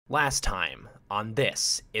Last time on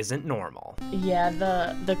This Isn't Normal. Yeah,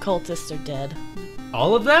 the cultists are dead.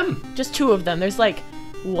 All of them? Just 2 of them. There's like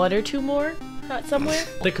 1 or 2 more somewhere.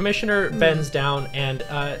 The commissioner bends down and,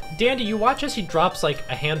 Dandy, you watch as he drops like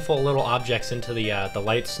a handful of little objects into the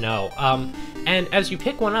light snow. And as you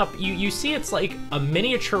pick one up, you see it's like a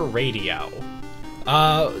miniature radio.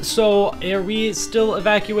 So are we still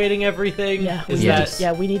evacuating everything?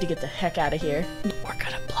 Yeah, we need to get the heck out of here. We're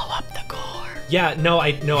gonna blow up the core. Yeah, no,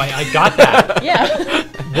 I got that. Yeah.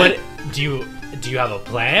 What do you have a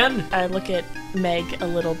plan? I look at Meg a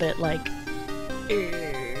little bit like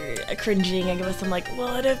cringing. I give us some like,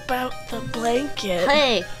 what about the blanket?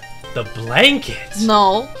 Hey. The blanket?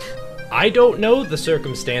 No. I don't know the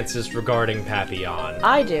circumstances regarding Papillon.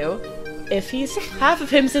 I do. If he's half of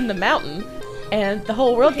him's in the mountain and the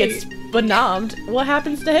whole world gets benommed, what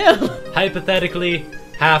happens to him? Hypothetically,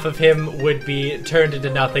 half of him would be turned into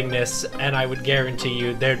nothingness, and I would guarantee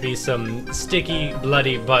you there'd be some sticky,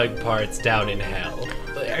 bloody bug parts down in hell.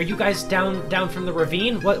 Are you guys down from the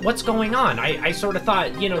ravine? What's going on? I sort of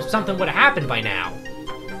thought, something would have happened by now.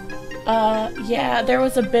 Yeah, there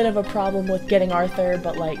was a bit of a problem with getting Arthur,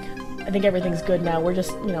 but like, I think everything's good now. We're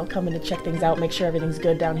just, coming to check things out, make sure everything's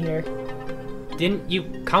good down here. Didn't you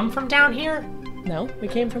come from down here? No, we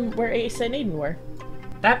came from where Ace and Aiden were.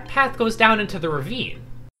 That path goes down into the ravine.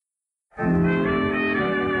 When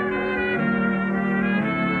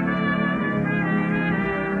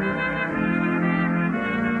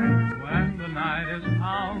the night is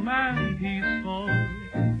calm and peaceful,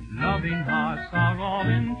 loving hearts are all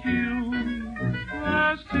in tune.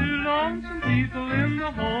 There's 2 lonesome people in the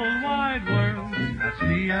whole wide world, that's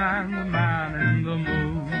me and the man in the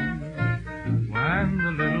moon. When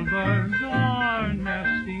the little birds are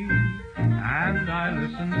nesting, and I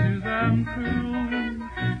listen to them croon,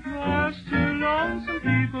 there's 2 lonesome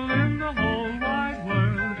people in the whole wide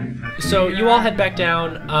world. So you all head back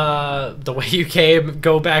down the way you came,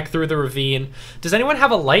 go back through the ravine. Does anyone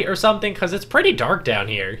have a light or something? Because it's pretty dark down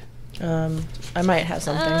here. I might have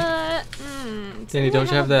something. Danny, don't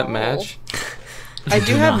you have that match? I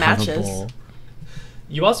do have matches.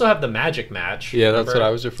 You also have the magic match. Yeah, that's what I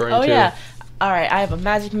was referring to. Oh yeah. Alright, I have a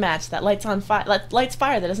magic match that lights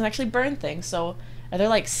fire that doesn't actually burn things, so are there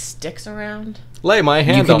like sticks around? Lay my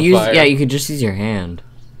hand on fire. Yeah, you could just use your hand.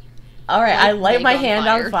 Alright, I light my hand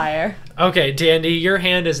on fire. Okay, Dandy, your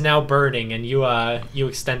hand is now burning, and you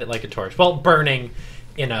extend it like a torch. Well, burning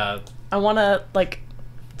in a... I wanna, like,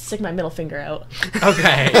 stick my middle finger out.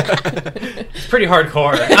 Okay. It's pretty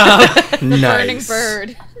hardcore. Burning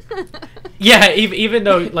bird. Yeah, even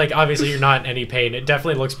though, like, obviously you're not in any pain, it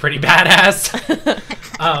definitely looks pretty badass.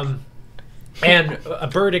 And a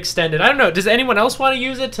bird extended. I don't know, does anyone else want to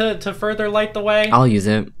use it to further light the way? I'll use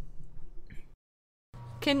it.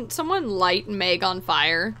 Can someone light Meg on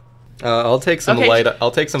fire? I'll take some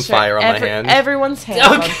I'll take some fire on my hand. Everyone's hand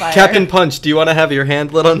on fire. Captain Punch, do you want to have your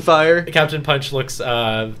hand lit on fire? Captain Punch looks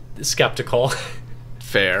skeptical.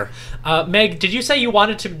 Fair. Meg, did you say you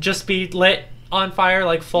wanted to just be lit on fire,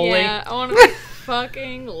 like fully? Yeah, I want to be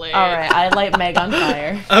fucking lit. Alright, I light Meg on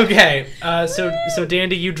fire. Okay, so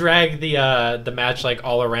Dandy, you drag the match like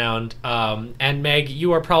all around, and Meg,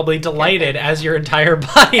 you are probably delighted as your entire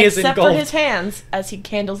body is engulfed. Except for his hands, as he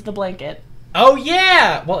candles the blanket. Oh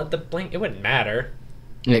yeah! Well, it wouldn't matter.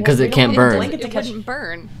 Yeah, because it can't burn. It wouldn't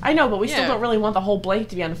burn. I know, but we still don't really want the whole blanket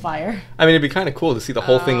to be on fire. I mean, it'd be kind of cool to see the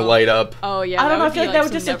whole thing light up. Oh yeah. I don't know. I feel like that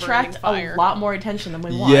would some just attract never-ending a lot more attention than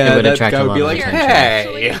we want. Yeah, It would that attract guy a would lot be of like,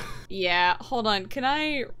 attention. hey. Yeah, hold on. Can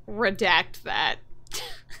I redact that?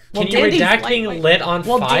 Can you redact being lit on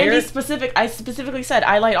well, fire? I specifically said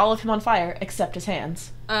I light all of him on fire except his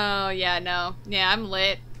hands. Oh yeah, no. Yeah, I'm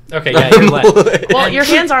lit. Okay, yeah, you're lit. Well, your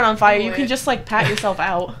hands aren't on fire. You can just like pat yourself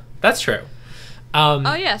out. That's true.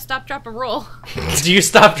 Oh yeah, stop, drop, and roll. Do you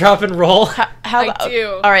stop, drop, and roll? How I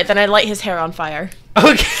do. All right, then I light his hair on fire.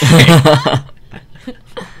 Okay.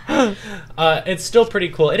 It's still pretty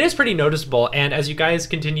cool. It is pretty noticeable, and as you guys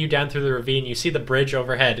continue down through the ravine, you see the bridge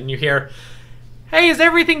overhead, and you hear, "Hey, is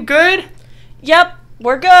everything good? Yep,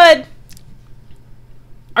 we're good.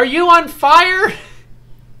 Are you on fire?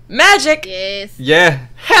 Magic. Yes. Yeah.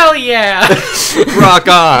 Hell yeah!" Rock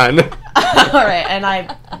on. Alright, and I'm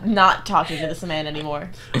not talking to this man anymore.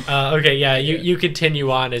 Okay, yeah, you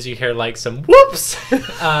continue on as you hear like some whoops,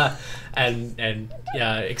 and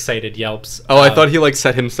excited yelps. Oh, I thought he like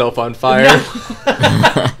set himself on fire.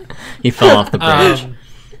 No. He fell off the bridge.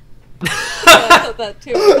 I thought that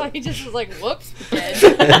too. I thought he just was like, whoops,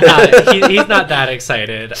 dead. He's not that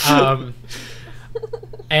excited.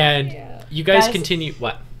 And you guys continue.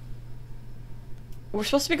 What? We're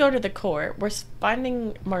supposed to be going to the court. We're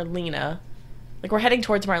finding Marlena. Like, we're heading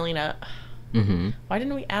towards Marlena. Mm-hmm. Why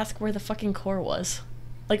didn't we ask where the fucking core was?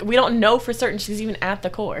 Like, we don't know for certain she's even at the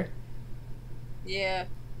core. Yeah.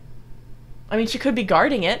 I mean, she could be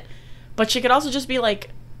guarding it, but she could also just be, like,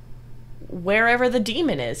 wherever the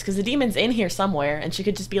demon is, because the demon's in here somewhere, and she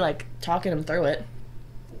could just be, like, talking him through it.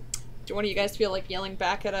 Do one of you guys feel like yelling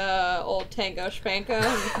back at old Tango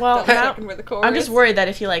Schpanko? Well, Where the core I'm just is? worried that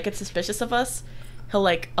if he, like, gets suspicious of us, he'll,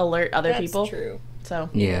 like, alert other people. That's true. So,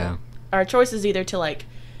 Yeah. our choice is either to, like,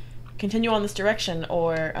 continue on this direction,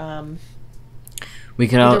 or, We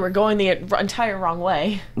could either all, we're going the entire wrong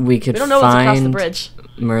way. we could We don't know what's across the find bridge.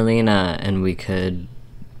 Merlina, and we could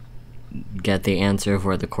get the answer of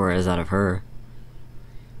where the core is out of her.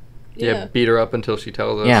 Yeah, beat her up until she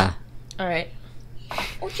tells us. Yeah. Alright.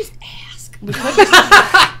 Or just ask. We could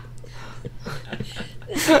just...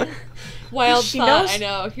 Wild She thought, knows- I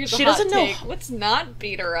know. Here's she a hot doesn't know- take. Let's not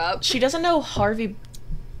beat her up. She doesn't know Harvey...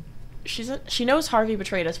 She knows Harvey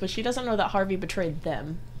betrayed us, but she doesn't know that Harvey betrayed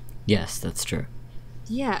them. Yes, that's true.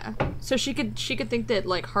 Yeah. So she could think that,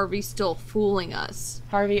 like, Harvey's still fooling us.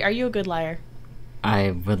 Harvey, are you a good liar?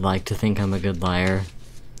 I would like to think I'm a good liar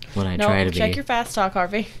when I No, try to check be. your fast talk,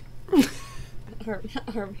 Harvey. Harvey.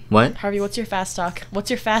 What? Harvey, what's your fast talk? What's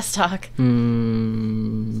your fast talk? Give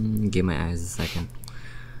my eyes a second.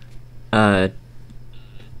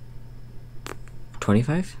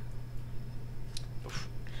 25?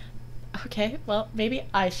 Okay, well, maybe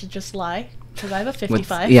I should just lie, because I have a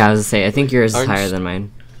 55. Yeah, I was gonna say, I think yours is Aren't higher you- than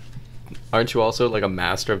mine. Aren't you also like a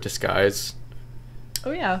master of disguise?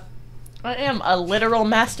 Oh, yeah. I am a literal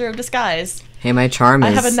master of disguise. Hey, my charm I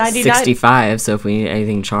is have a 99. 65, so if we need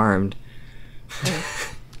anything charmed.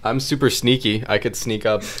 I'm super sneaky. I could sneak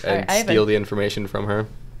up and Alright, I have steal a- the information from her.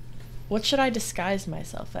 What should I disguise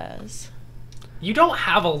myself as? You don't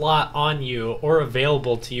have a lot on you or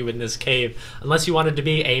available to you in this cave unless you wanted to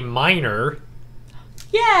be a miner.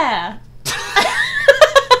 Yeah!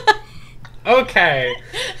 Okay.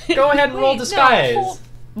 Go ahead and roll Wait, no, disguise. hold-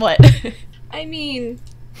 What? I mean,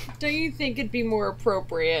 don't you think it'd be more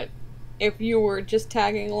appropriate if you were just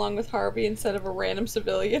tagging along with Harvey instead of a random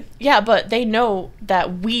civilian? Yeah, but they know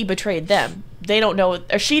that we betrayed them. They don't know,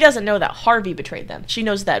 or she doesn't know that Harvey betrayed them. She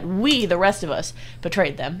knows that we, the rest of us,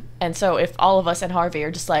 betrayed them. And so if all of us and Harvey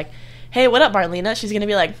are just like, hey, what up, Marlena? She's gonna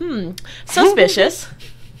be like, suspicious.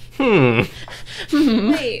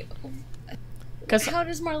 Wait, Because how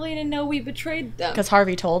does Marlena know we betrayed them?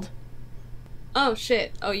 Harvey told. Oh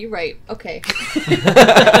shit. Oh, you're right. Okay.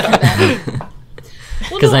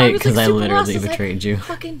 Because I super literally lost. I was like, betrayed you.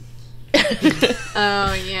 Fucking.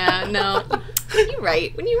 Oh yeah, no. You're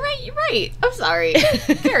right. When you're right. I'm sorry.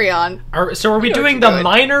 Carry on. So are we I know what doing you're the doing.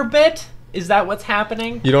 miner bit? Is that what's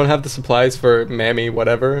happening? You don't have the supplies for Mammy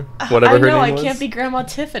whatever I her know, name I was? can't be Grandma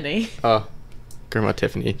Tiffany. Oh, Grandma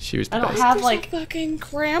Tiffany. She was the I don't best. have, There's like... a fucking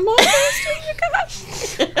grandma. You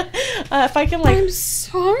guys. if I can, like... I'm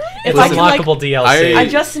sorry. If It's I can, like... unlockable DLC. I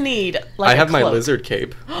just need, like, I a have my cloak. lizard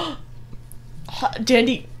cape.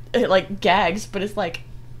 Dandy, like, gags, but it's like...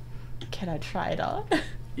 Can I try it on?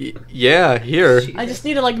 Yeah, here. I just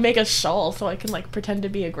need to, like, make a shawl so I can, like, pretend to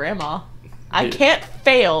be a grandma. I can't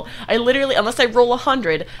fail. I literally, unless I roll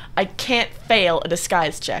 100, I can't fail a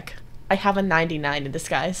disguise check. I have a 99 in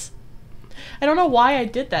disguise. I don't know why I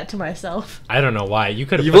did that to myself. I don't know why. You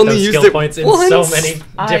could have You've put only those used skill it points in once. so many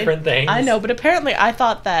different things. I know, but apparently I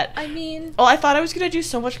thought that... I mean, Well, I thought I was going to do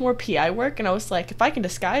so much more PI work, and I was like, if I can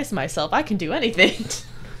disguise myself, I can do anything.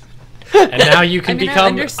 And now you can I mean, I become a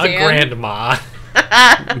understand. grandma.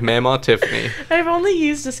 Mama Tiffany. I've only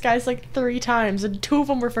used disguise like 3 times, and 2 of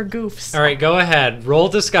them were for goofs. All right, go ahead. Roll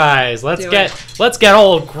disguise. Let's Do get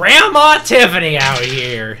old Grandma Tiffany out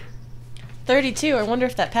here. 32, I wonder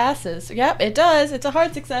if that passes. Yep, it does. It's a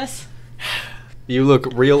hard success. You look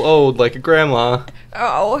real old like a grandma.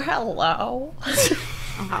 Oh, hello.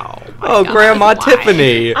 Oh, Grandma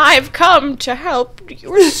Tiffany. I've come to help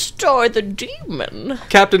you restore the demon.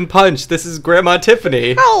 Captain Punch, this is Grandma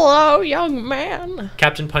Tiffany. Hello, young man.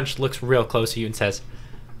 Captain Punch looks real close to you and says,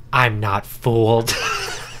 "I'm not fooled."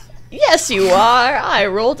 Yes, you are. I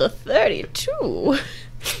rolled a 32.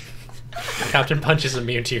 Captain Punch is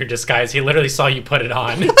immune to your disguise. He literally saw you put it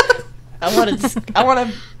on. I want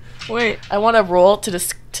to roll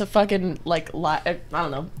to fucking like lie. I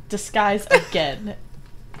don't know, disguise again.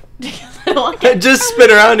 Because I don't want Just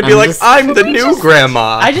spin around and be I'm like, just- I'm the new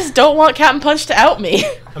grandma. I just don't want Captain Punch to out me.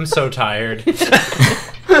 I'm so tired.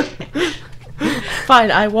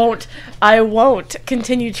 Fine, I won't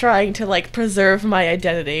continue trying to like preserve my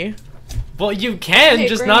identity. Well, you can, Hey,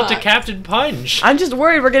 just not to Grandma. Captain Punch. I'm just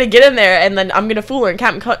worried we're gonna get in there and then I'm gonna fool her and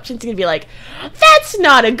Captain Punch's gonna be like, "That's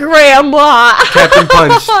not a grandma."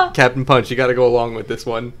 Captain Punch, you gotta go along with this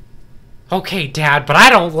one. Okay, Dad, but I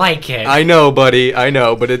don't like it. I know, buddy, I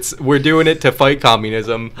know, but we're doing it to fight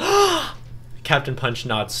communism. Captain Punch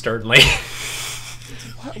nods sternly.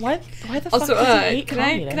 What? Why the Also, fuck does he hate can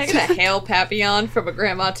I communists? get a Hail Papillon from a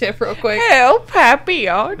grandma tip real quick? Hell,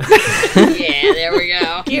 Papillon. Yeah, there we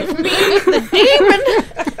go. Give me the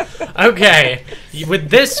demon. Okay, with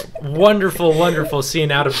this wonderful, wonderful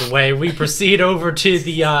scene out of the way, we proceed over to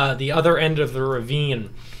the other end of the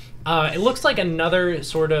ravine. It looks like another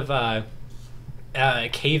sort of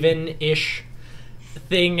cave-in-ish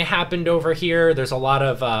thing happened over here. There's a lot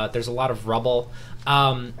of rubble,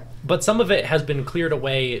 but some of it has been cleared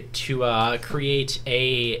away to create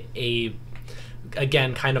a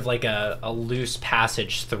again kind of like a loose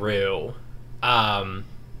passage through.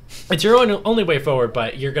 It's your only way forward,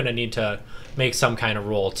 but you're gonna need to make some kind of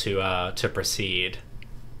roll to proceed.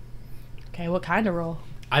 Okay, what kind of roll?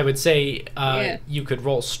 I would say Yeah. you could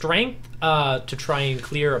roll strength to try and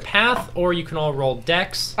clear a path, or you can all roll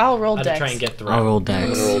dex. I'll roll to dex. try and get through. I'll roll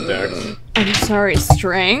dex. Roll dex. I'm sorry,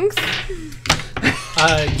 strength?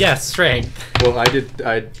 Yes, strength. Well,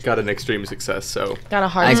 I got an extreme success, so Got a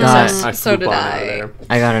hard I got- success. I So swoop did on I. out of there.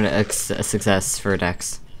 I got a success for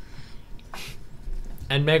dex.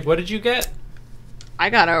 And Meg, what did you get? I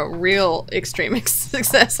got a real extreme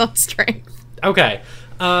success on strength. Okay.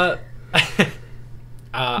 I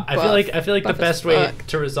feel like the Buff as best way fuck.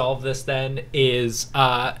 to resolve this then is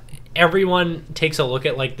everyone takes a look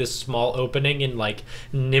at like this small opening and like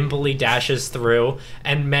nimbly dashes through,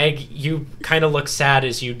 and Meg, you kind of look sad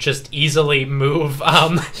as you just easily move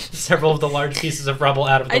several of the large pieces of rubble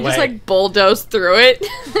out of the I way. just like bulldoze through it.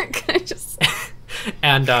 I just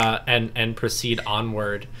and proceed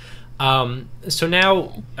onward. So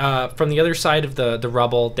now, from the other side of the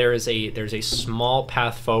rubble, there's a small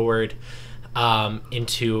path forward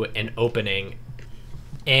into an opening,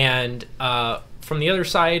 and from the other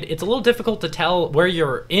side, it's a little difficult to tell. Where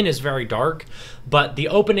you're in is very dark, but the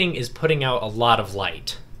opening is putting out a lot of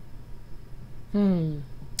light. Can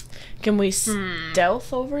we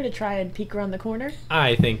stealth over to try and peek around the corner?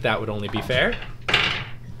 I think that would only be fair.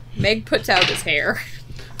 Meg puts out his hair.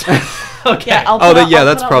 Okay. Yeah, I'll Oh, put out- yeah, I'll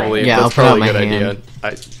that's put out my probably hand. Yeah, I'll that's put out probably a my good hand.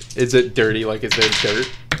 idea. Is it dirty? Like, is there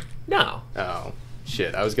dirt? No, Oh,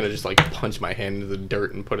 shit! I was gonna just like punch my hand into the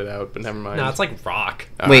dirt and put it out, but never mind. no, it's like rock.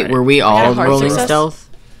 All Wait, right. were we got all a hard rolling success? stealth?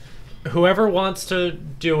 Whoever wants to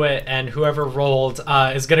do it and whoever rolled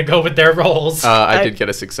is gonna go with their rolls. I did get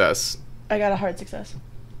a success. I got a hard success.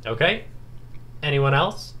 Okay. Anyone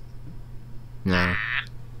else? No.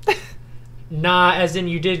 Nah, as in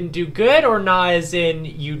you didn't do good, or nah, as in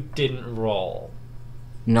you didn't roll?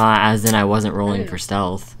 Not as in I wasn't rolling for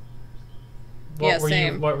stealth. Yeah, What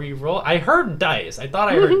same. were you roll? I heard dice. I thought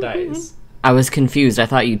I heard dice. I was confused. I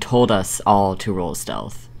thought you told us all to roll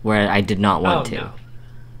stealth, where I did not want to. No.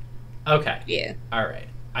 Okay. Yeah. All right.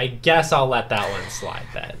 I guess I'll let that one slide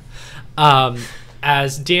then.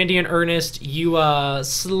 As Dandy and Ernest, you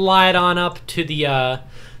slide on up to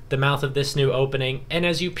the mouth of this new opening, and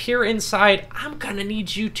as you peer inside, I'm gonna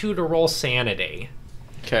need you two to roll sanity.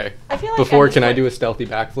 Okay. I feel like Before, I'm can I just do a stealthy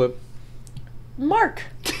backflip? Mark.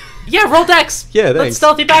 Yeah, roll dex. Yeah, Let's thanks.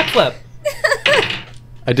 stealthy backflip.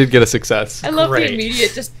 I did get a success. I love Great. the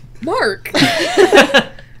immediate just Mark.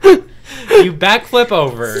 You backflip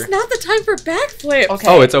over. It's not the time for backflip. Okay.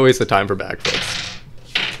 Oh, it's always the time for backflips.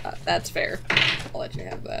 That's fair. I'll let you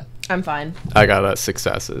have that. I'm fine. I got a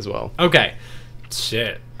success as well. Okay.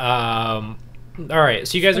 Shit. All right.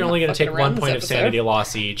 So you guys are I'm only not going to take fucking 1 around this point of episode. sanity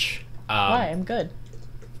loss each. Why? I'm good.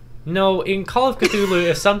 No, in Call of Cthulhu,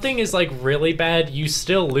 if something is like really bad, you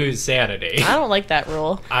still lose sanity. I don't like that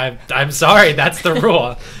rule. I'm sorry, that's the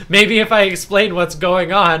rule. Maybe if I explain what's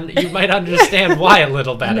going on, you might understand why a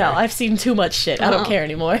little better. No, I've seen too much shit. I don't Oh. care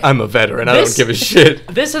anymore. I'm a veteran. I This- don't give a shit.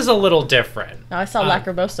 This is a little different. No, I saw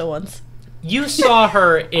Lacrobosa once. You saw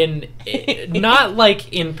her not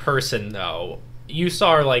like in person though. You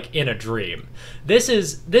saw her like in a dream. This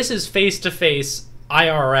is face to face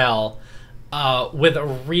IRL with a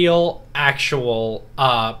real actual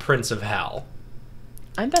Prince of Hell.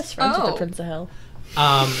 I'm best friends with Oh. the Prince of Hell.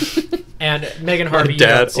 And Megan My Harvey, you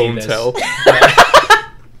dad don't see owns this. hell.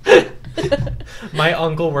 My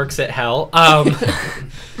uncle works at Hell.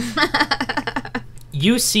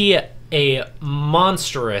 You see a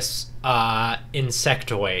monstrous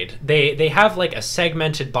insectoid. They have like a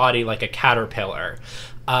segmented body like a caterpillar,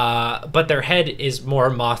 but their head is more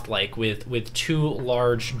moth-like with two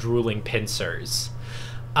large drooling pincers.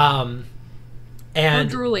 And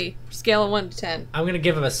drooly. Scale of 1 to 10. I'm going to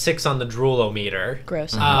give him a 6 on the droolometer.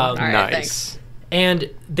 Gross. All right, Nice. thanks. And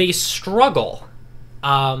they struggle.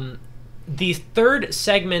 The third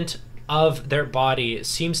segment of their body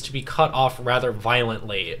seems to be cut off rather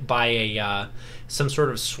violently by a some sort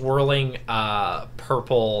of swirling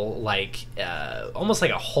purple, like almost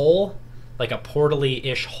like a hole, like a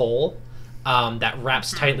portally-ish hole that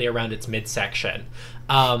wraps tightly around its midsection,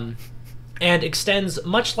 and extends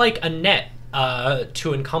much like a net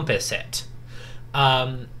to encompass it.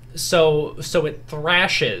 So it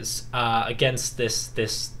thrashes against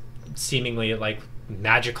this seemingly like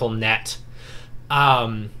magical net.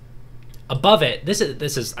 Above it, this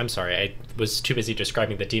is. I'm sorry, I was too busy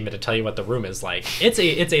describing the demon to tell you what the room is like. It's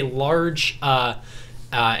a large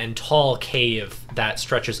and tall cave that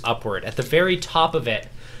stretches upward. At the very top of it,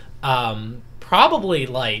 probably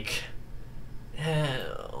like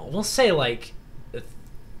we'll say like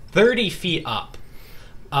 30 feet up.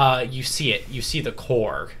 You see it. You see the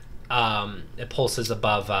core. It pulses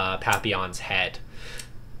above Papillon's head.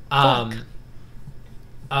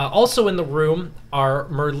 Also in the room are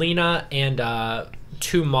Merlina and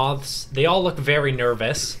 2 moths. They all look very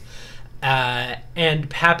nervous. And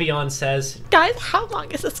Papillon says, Guys, how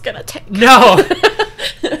long is this gonna take? "No!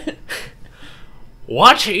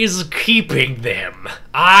 What is keeping them?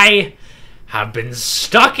 I have been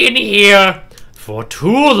stuck in here for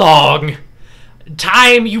too long.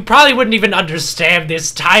 Time, you probably wouldn't even understand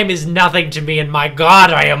this. Time is nothing to me, and my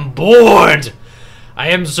God, I am bored. I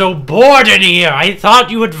am so bored in here. I thought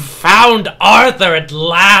you had found Arthur at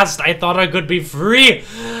last. I thought I could be free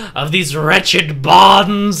of these wretched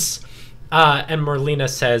bonds." And Merlina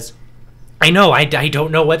says, "I know. I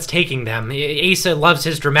don't know what's taking them. Asa loves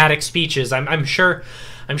his dramatic speeches. I'm sure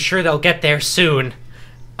they'll get there soon."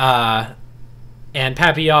 And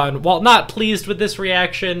Papillon, while not pleased with this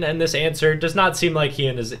reaction and this answer, does not seem like he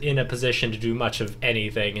is in a position to do much of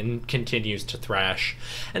anything and continues to thrash.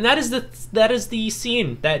 And that is the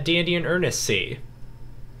scene that Dandy and Ernest see.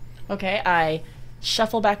 Okay, I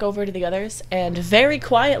shuffle back over to the others, and very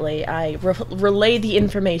quietly, I relay the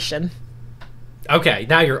information. Okay,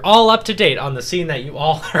 now you're all up to date on the scene that you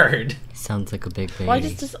all heard. Sounds like a big baby. Well, I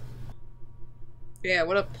just Yeah,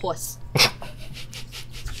 what a puss.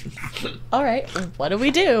 all right, what do we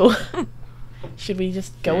do? Should we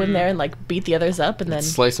just go in there and like beat the others up and then?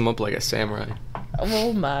 Slice him up like a samurai.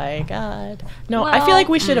 Oh my God! No, I feel like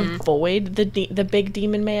we should avoid the big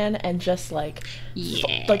demon man and just like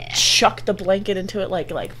like chuck the blanket into it,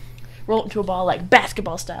 like roll it into a ball like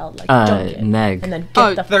basketball style, like dunk it, Meg. and then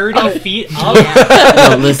get the 30 feet up?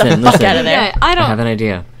 No, listen. fuck out of there. Yeah, I I don't. have an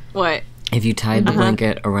idea. What? If you tied the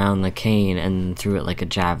blanket around the cane and threw it like a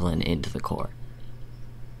javelin into the core.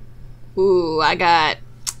 Ooh, I got.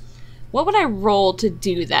 What would I roll to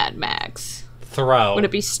do that, Max? Throw. Would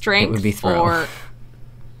it be strength? It would be throw. Or...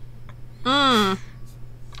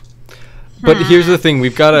 But here's the thing: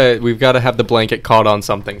 we've gotta have the blanket caught on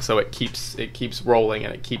something, so it keeps rolling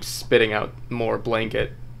and it keeps spitting out more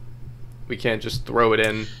blanket. We can't just throw it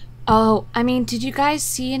in. Oh, I mean, did you guys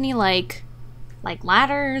see any like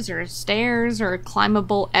ladders or stairs or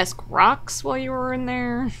climbable-esque rocks while you were in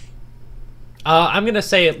there? I'm gonna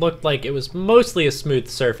say it looked like it was mostly a smooth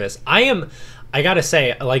surface. I gotta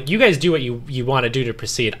say, like, you guys do what you want to do to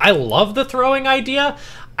proceed. I love the throwing idea.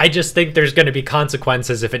 I just think there's gonna be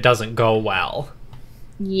consequences if it doesn't go well.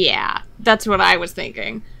 Yeah, that's what I was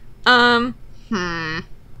thinking. I'm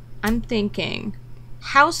thinking,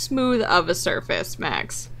 how smooth of a surface,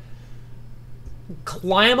 Max?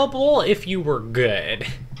 Climbable if you were good.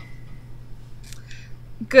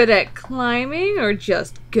 Good at climbing or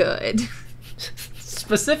just good?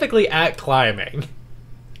 Specifically at climbing.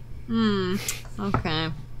 Okay.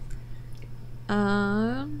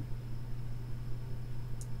 I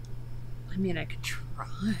mean, I could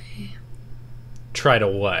try. Try to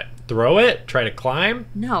what? Throw it? Try to climb?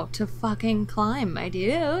 No, to fucking climb, my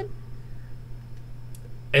dude.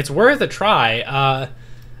 It's worth a try.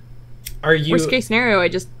 Are you... Worst case scenario, I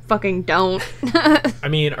just fucking don't. I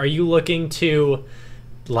mean, are you looking to,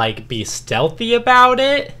 like, be stealthy about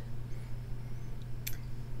it?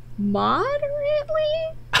 Moderately?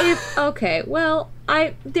 If okay, well,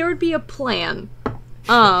 there would be a plan.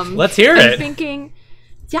 Let's hear I'm it. thinking,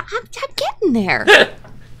 yeah, I'm getting there.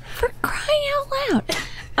 For crying out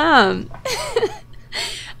loud.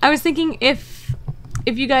 I was thinking if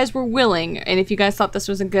you guys were willing and if you guys thought this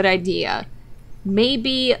was a good idea,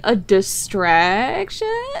 maybe a distraction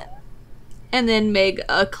and then make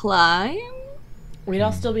a climb. We'd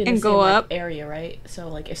all still be in the And same go like, up. area, right? So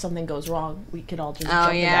like if something goes wrong, we could all just Oh jump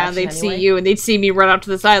into yeah, action they'd anyway. see you and they'd see me run out to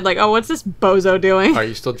the side like, oh, what's this bozo doing? Are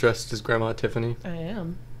you still dressed as Grandma Tiffany? I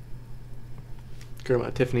am.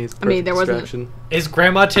 Grandma Tiffany's perfect I mean, there wasn't- distraction. Is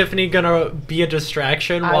Grandma Tiffany gonna be a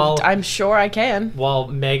distraction while I'm sure I can. while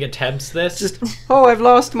Meg attempts this? Just, oh, I've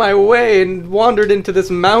lost my way and wandered into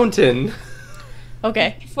this mountain.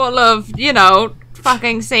 Okay. Full of, you know,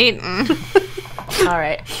 fucking Satan. All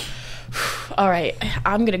right. All right.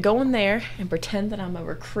 I'm gonna go in there and pretend that I'm a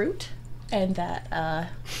recruit, and that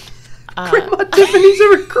Grandma Tiffany's a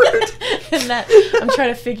recruit. and that I'm trying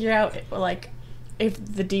to figure out like if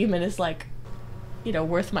the demon is like, you know,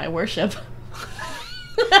 worth my worship.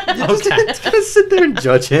 Okay. Just gonna sit there and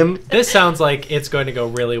judge him. This sounds like it's going to go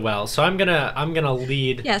really well. So I'm gonna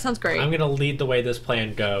lead. Yeah, sounds great. I'm gonna lead the way this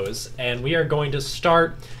plan goes, and we are going to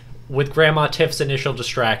start with Grandma Tiff's initial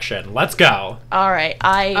distraction. Let's go. All right.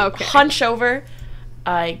 I Okay. hunch over.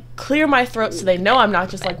 I clear my throat so they know I'm not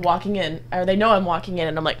just like walking in, or they know I'm walking in,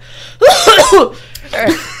 and I'm like, hello,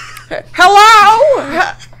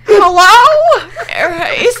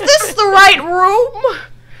 hello, is this the right room?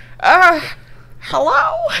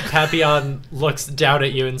 Hello. Papillon looks down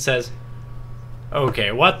at you and says,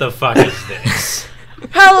 "Okay, what the fuck is this?"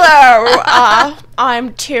 Hello,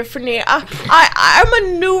 I'm Tiffany. I'm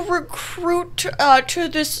a new recruit to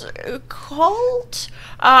this cult.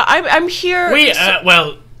 I'm here.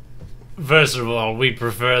 Well, first of all, we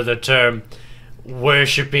prefer the term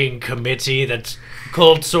worshipping committee. That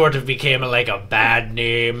cult sort of became like a bad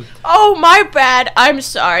name. Oh, my bad. I'm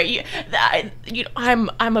sorry.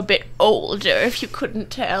 I'm a bit older, if you couldn't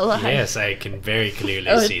tell. Yes, I can very clearly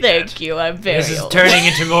Oh, see thank that. you. I'm very This is old. turning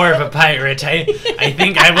into more of a pirate. I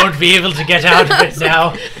think I won't be able to get out of it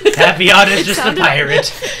now. Papillon is just a sounded-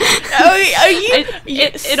 pirate. Are you?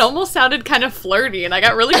 It almost sounded kind of flirty, and I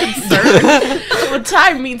got really concerned. Well,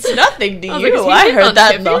 time means nothing to I was like, you. is he I hitting heard on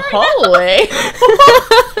that in the Tiffany hallway.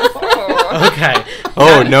 Okay.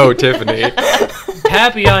 Oh no, Tiffany.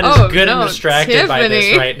 Papillon is Oh, good and no, distracted by this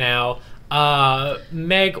Tiffany. right now.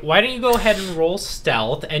 Meg, why don't you go ahead and roll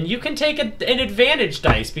stealth, and you can take an advantage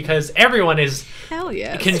dice because everyone is Hell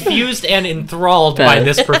yeah. confused and enthralled by Beth.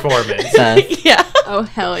 this performance. Beth, Yeah. Oh,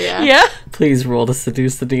 hell yeah. Yeah. please roll to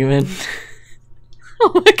seduce the demon.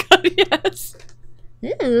 Oh my god, yes.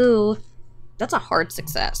 Ew. That's a hard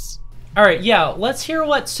success. All right, yeah, let's hear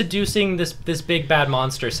what seducing this big bad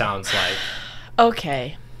monster sounds like.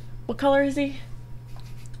 Okay. What color is he?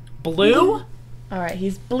 Blue? All right.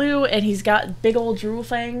 He's blue and he's got big old drool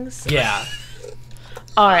fangs. Yeah.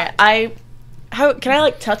 All right. How can I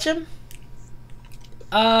like touch him?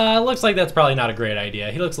 Looks like that's probably not a great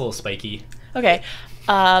idea. He looks a little spiky. Okay.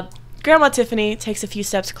 Grandma Tiffany takes a few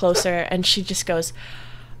steps closer and she just goes,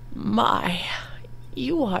 "My,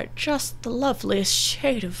 you are just the loveliest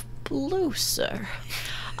shade of blue, sir.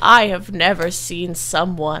 I have never seen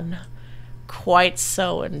someone quite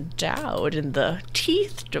so endowed in the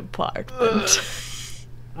teeth department."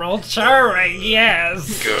 Roll charming,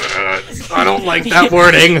 yes. Good. I don't like that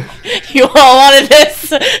wording. You all wanted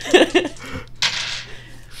this?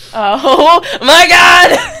 Oh my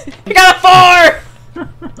god! I got a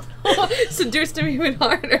 4! Seduced him even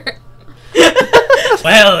harder.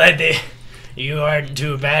 Well, you aren't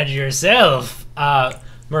too bad yourself.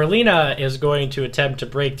 Merlina is going to attempt to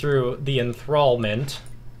break through the enthrallment.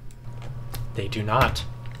 They do not.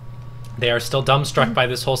 They are still dumbstruck by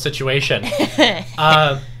this whole situation.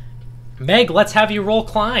 Meg, let's have you roll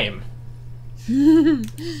climb.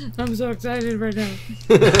 I'm so excited right now.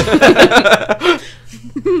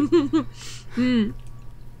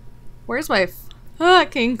 Where's my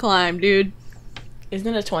fucking climb, dude?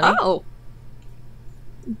 Isn't it a 20? Oh.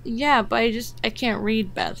 Yeah, but I can't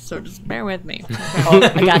read, Beth, so just bear with me. Oh,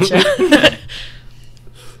 I gotcha.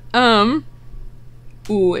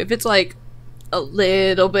 Ooh, if it's like a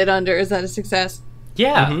little bit under, is that a success?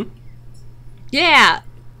 Yeah. Mhm. Yeah.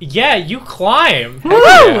 Yeah, you climb.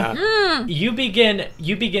 Yeah. You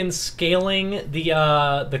begin scaling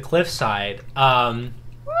the cliffside.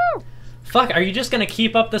 Fuck, are you just gonna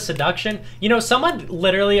keep up the seduction? You know, someone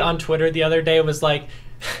literally on Twitter the other day was like,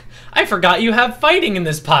 I forgot you have fighting in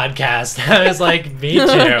this podcast. I was like, me too.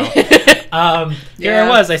 Here I Yeah.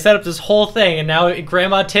 was, I set up this whole thing, and now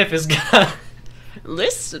Grandma Tiff is gonna...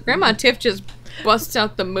 Listen. Grandma Tiff just busts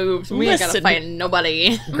out the moves. We ain't gotta Listen. fight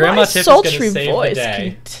nobody. Grandma My Tiff is gonna sultry save the voice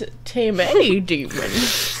day. can tame any demon.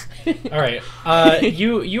 All right,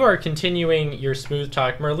 you are continuing your smooth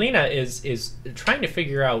talk. Merlina is trying to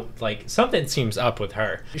figure out, like, something seems up with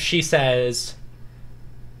her. She says,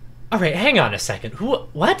 "All right, hang on a second.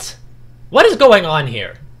 What is going on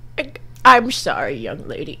here?" I'm sorry, young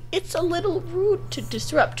lady. It's a little rude to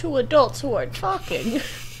disrupt two adults who are talking.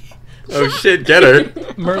 Oh shit, get her.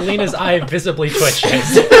 Merlina's eye visibly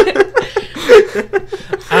twitches.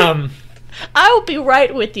 I'll be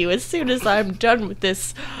right with you as soon as I'm done with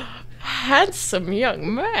this handsome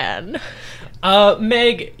young man.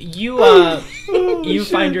 Meg, you you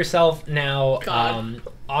find yourself now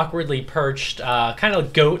awkwardly perched, kind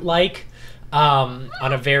of goat-like, on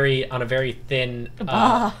a very thin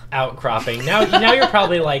outcropping. Now you're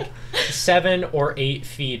probably like 7 or 8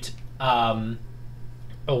 feet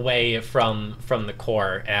away from the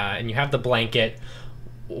core, and you have the blanket.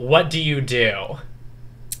 What do you do?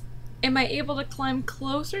 Am I able to climb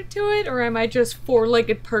closer to it, or am I just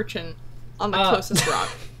four-legged perching on the closest rock?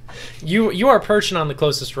 You are perching on the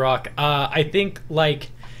closest rock. I think, like,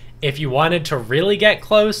 if you wanted to really get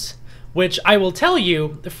close, which I will tell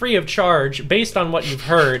you, free of charge, based on what you've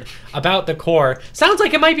heard about the core, sounds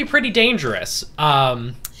like it might be pretty dangerous.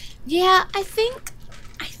 Yeah, I think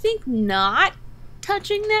not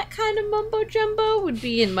touching that kind of mumbo-jumbo would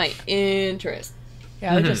be in my interest.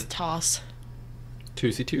 Yeah, I would just toss.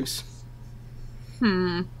 Toosey-toos.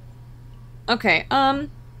 Okay,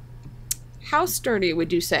 how sturdy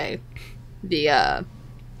would you say the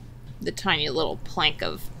tiny little plank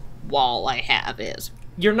of wall I have is?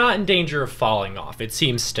 You're not in danger of falling off. It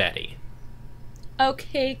seems steady.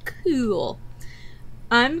 Okay, cool.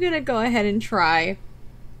 I'm gonna go ahead and try.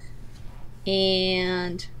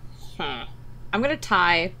 And I'm gonna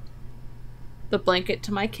tie the blanket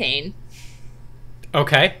to my cane.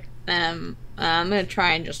 Okay. I'm gonna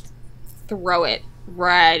try and just throw it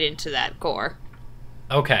right into that core.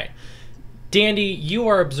 Okay. Dandy, you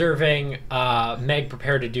are observing Meg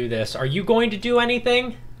prepare to do this. Are you going to do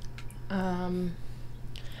anything? I'm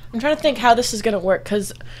trying to think how this is going to work,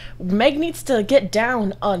 because Meg needs to get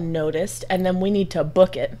down unnoticed, and then we need to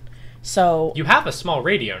book it. So... You have a small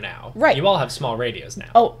radio now. Right. You all have small radios now.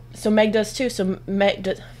 Oh, so Meg does too. So Meg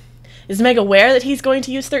does... Is Meg aware that he's going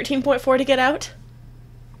to use 13.4 to get out?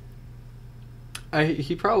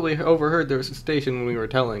 He probably overheard the station when we were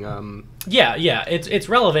telling Yeah, it's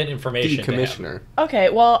relevant information. the commissioner. Okay,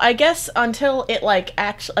 well, I guess until it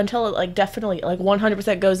definitely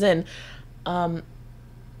 100% goes in, I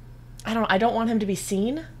don't want him to be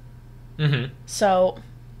seen. Mm-hmm. So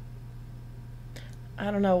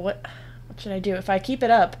I don't know what should I do. If I keep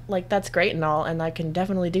it up, like, that's great and all, and I can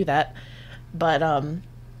definitely do that. But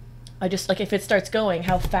I just, like, if it starts going,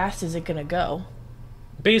 how fast is it gonna go?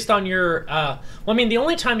 Based on your, well, I mean, the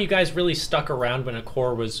only time you guys really stuck around when a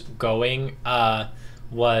core was going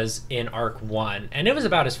was in Arc 1, and it was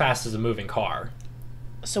about as fast as a moving car.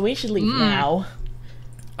 So we should leave now.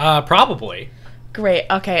 Probably. Great.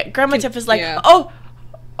 Okay. Grandma Tiff is like, yeah. oh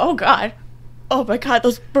God. Oh my God,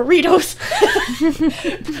 those burritos.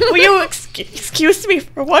 Will you excuse me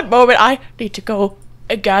for one moment? I need to go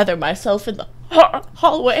and gather myself in the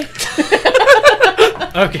hallway.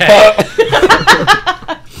 Okay.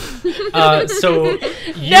 So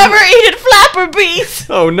Never eaten flapper bees.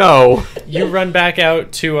 Oh no! you run back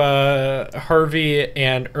out to Harvey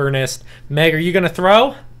and Ernest. Meg, are you gonna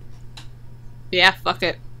throw? Yeah, fuck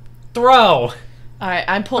it. Throw. All right,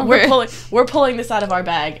 Okay. we're pulling this out of our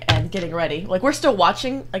bag and getting ready. Like, we're still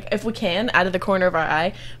watching, like, if we can, out of the corner of our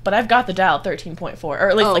eye. But I've got the dial 13.4, or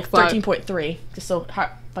at least fuck. 13.3. Just so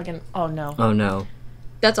fucking. Oh no. Oh no.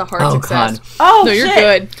 That's a hard Oh success. god. Oh No, you're shit.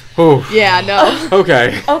 good. Oh. Yeah, no.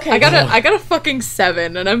 Okay. Okay. I got a fucking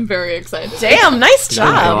 7, and I'm very excited. Damn, nice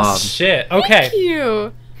job. job. Shit. Okay. Thank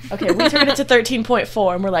you. Okay, we turned it to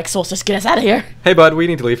 13.4, and we're like, Solstice, get us out of here. Hey bud, we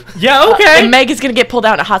need to leave. Yeah. Okay. And Meg is gonna get pulled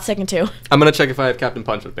out in a hot second too. I'm gonna check if I have Captain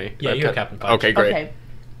Punch with me. Yeah, you have Captain Punch. Okay, great. Okay.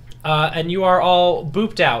 And you are all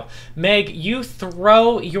booped out. Meg, you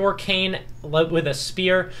throw your cane with a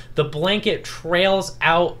spear. The blanket trails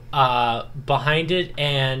out behind it,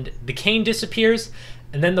 and the cane disappears.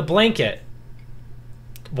 And then the blanket,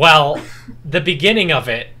 well, the beginning of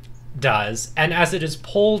it does. And as it is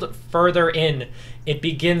pulled further in, it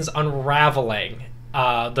begins unraveling.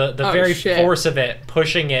 The very shit. force of it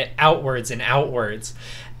pushing it outwards and outwards.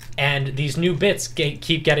 And these new bits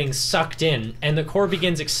keep getting sucked in, and the core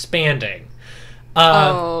begins expanding.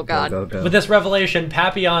 Oh god. Go, go, go. With this revelation,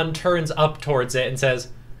 Papillon turns up towards it and says,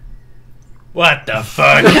 "What the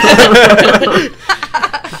fuck?"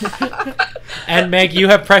 And Meg, you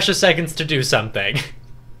have precious seconds to do something.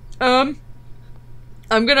 I'm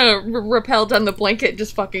gonna rappel down the blanket and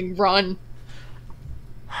just fucking run.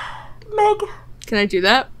 Meg, Can I do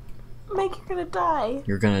that? Meg, you're gonna die.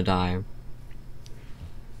 You're gonna die.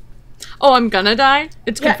 Oh, I'm gonna die?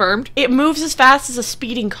 It's Yeah. confirmed? It moves as fast as a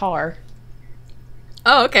speeding car.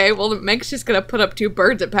 Oh, okay. Well, Meg's just gonna put up 2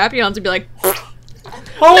 birds at Papillon's and be like,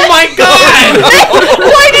 Oh my god!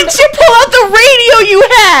 Why didn't you pull out the radio you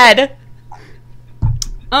had?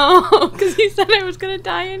 oh, because he said I was gonna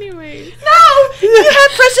die anyways. No! You had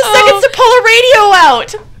precious seconds to pull a radio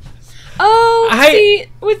out! Oh, I- see,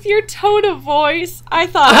 with your tone of voice, I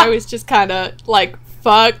thought I was just kind of, like,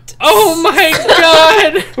 fucked. Oh my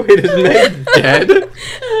god! Wait, is Meg dead?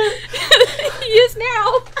 He is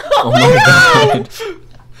now. Oh my god.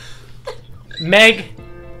 Meg,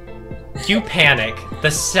 you panic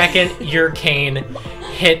the second your cane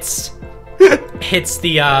hits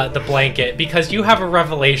the blanket because you have a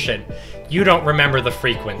revelation. You don't remember the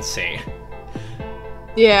frequency.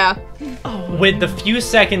 Yeah. With the few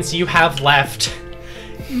seconds you have left,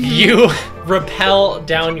 you rappel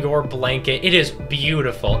down your blanket. It is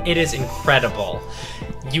beautiful. It is incredible.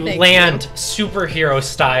 You Thank land superhero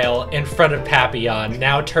style in front of Papillon,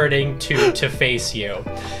 now turning to face you.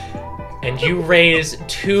 And you raise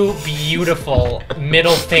 2 beautiful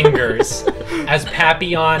middle fingers as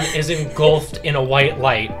Papillon is engulfed in a white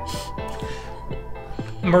light.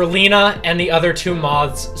 Merlina and the other 2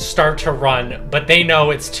 moths start to run, but they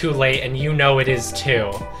know it's too late, and you know it is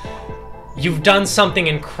too. You've done something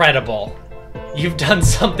incredible. You've done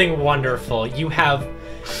something wonderful. You have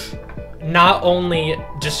not only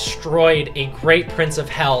destroyed a great Prince of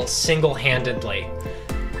Hell single-handedly,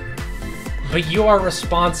 but you are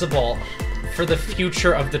responsible for the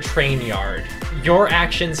future of the train yard. Your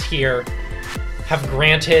actions here have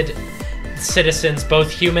granted citizens,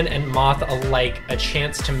 both human and moth alike, a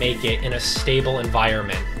chance to make it in a stable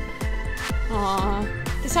environment. Aw.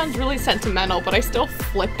 This sounds really sentimental, but I still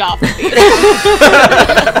flipped off at the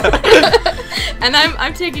end. And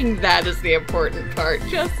I'm taking that as the important part,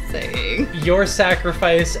 just saying. Your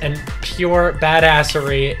sacrifice and pure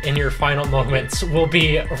badassery in your final moments will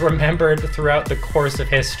be remembered throughout the course of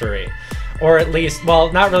history. Or at least,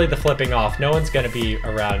 well, not really the flipping off. No one's gonna be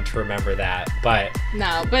around to remember that, but...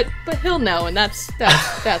 No, but he'll know, and that's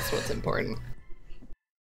what's important.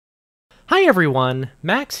 Hi everyone,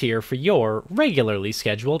 Max here for your regularly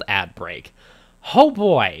scheduled ad break. Oh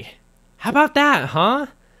boy, how about that, huh?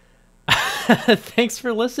 Thanks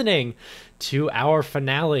for listening to our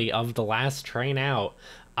finale of The Last Train Out.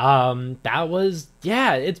 That was,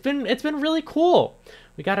 yeah, it's been really cool.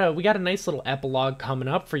 We got a nice little epilogue coming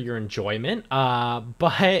up for your enjoyment.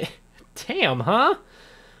 But damn, huh?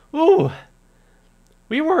 Ooh,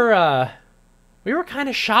 we were kind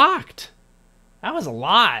of shocked. That was a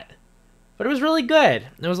lot. But it was really good.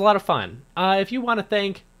 It was a lot of fun. If you want to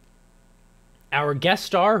thank our guest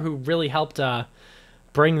star who really helped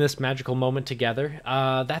bring this magical moment together,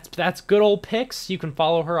 that's good old Pix. You can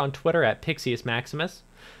follow her on Twitter at PixiusMaximus.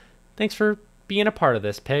 Thanks for being a part of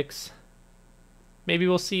this, Pix. Maybe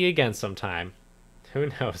we'll see you again sometime. Who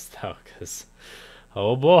knows, though, because,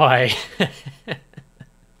 oh boy.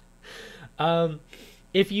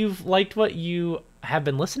 If you've liked what you have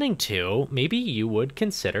been listening to, maybe you would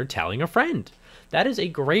consider telling a friend. That is a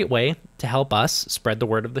great way to help us spread the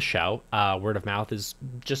word of the show. Word of mouth is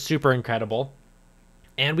just super incredible.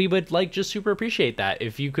 And we would just super appreciate that.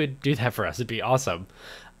 If you could do that for us, it'd be awesome.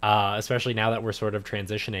 Especially now that we're sort of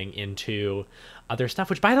transitioning into other stuff,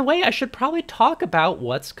 which, by the way, I should probably talk about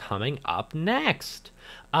what's coming up next.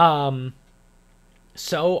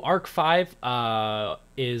 So Arc 5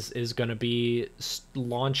 is going to be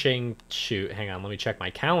launching, shoot, hang on, let me check my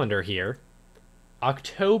calendar here.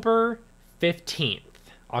 October 15th.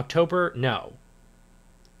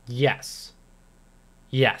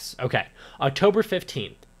 Yes, okay. October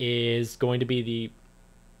 15th is going to be the,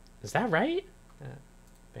 is that right?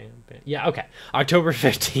 Yeah, okay. October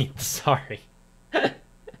 15th, sorry.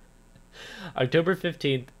 October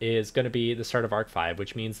 15th is going to be the start of Arc 5,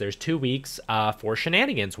 which means there's 2 weeks for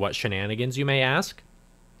shenanigans. What shenanigans, you may ask?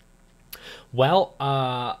 Well,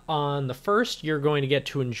 on the 1st, you're going to get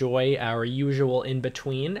to enjoy our usual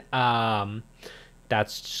in-between. That's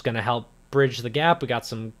just going to help bridge the gap. We got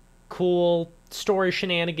some cool story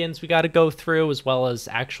shenanigans we got to go through, as well as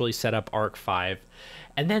actually set up Arc 5.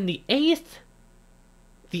 And then the 8th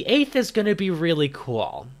is going to be really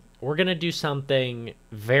cool. We're going to do something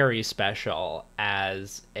very special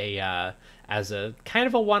as a kind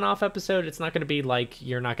of a one-off episode. It's not going to be like,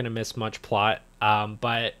 you're not going to miss much plot,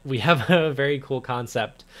 but we have a very cool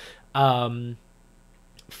concept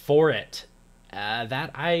for it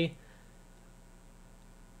that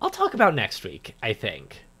I'll talk about next week, I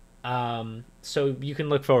think. So you can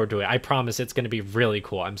look forward to it. I promise it's going to be really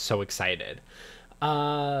cool. I'm so excited.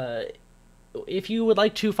 if you would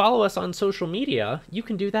like to follow us on social media, you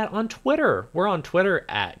can do that on Twitter. We're on Twitter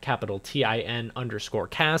at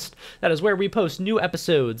 _TIN_cast. That is where we post new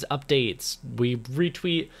episodes, updates. We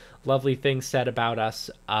retweet lovely things said about us.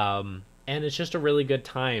 And it's just a really good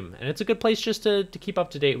time. And it's a good place just to keep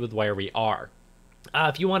up to date with where we are.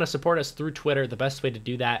 If you want to support us through Twitter, the best way to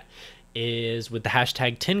do that is with the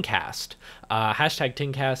hashtag TinCast. Hashtag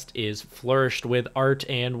TinCast is flourished with art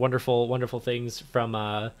and wonderful, wonderful things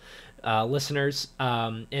from listeners.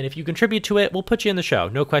 And if you contribute to it, we'll put you in the show.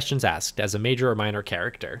 No questions asked, as a major or minor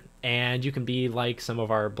character. And you can be like some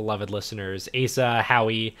of our beloved listeners, Asa,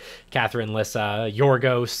 Howie, Catherine, Lissa,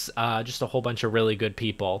 Yorgos, just a whole bunch of really good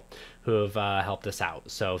people who have helped us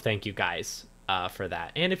out. So thank you guys for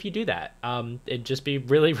that. And if you do that, it'd just be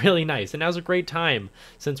really, really nice. And now's a great time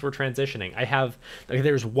since we're transitioning.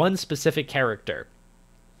 There's one specific character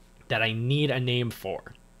that I need a name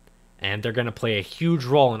for, and they're going to play a huge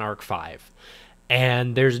role in Arc 5.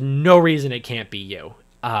 And there's no reason it can't be you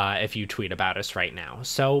if you tweet about us right now.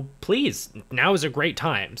 So please, now is a great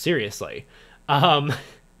time. Seriously.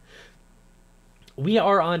 We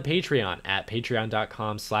are on Patreon at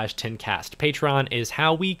patreon.com/tincast. Patreon is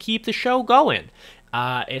how we keep the show going.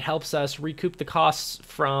 It helps us recoup the costs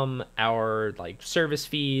from our service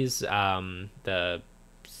fees, all the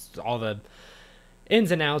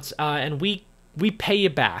ins and outs, and we pay you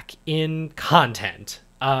back in content.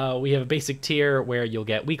 We have a basic tier where you'll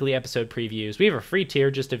get weekly episode previews. We have a free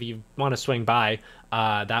tier just if you want to swing by.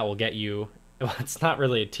 That will get you. Well, it's not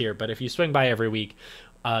really a tier, but if you swing by every week.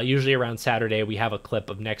 Usually around Saturday, we have a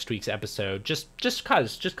clip of next week's episode, just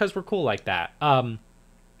cause we're cool like that.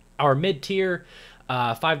 Our mid tier,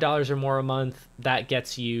 $5 or more a month, that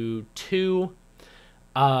gets you two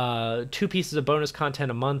pieces of bonus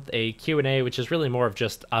content a month, a Q&A, which is really more of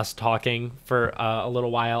just us talking for a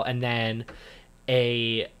little while, and then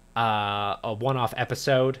a one-off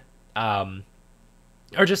episode, or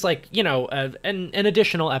just an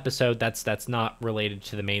additional episode that's not related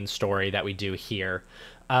to the main story that we do here.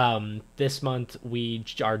 This month we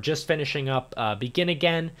are just finishing up Begin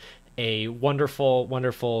Again, a wonderful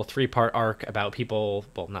 3-part arc about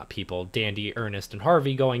Dandy, Ernest, and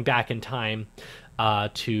Harvey going back in time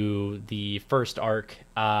to the first arc,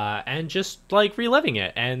 and just reliving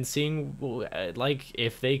it and seeing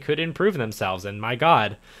if they could improve themselves. And my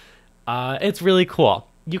god, it's really cool.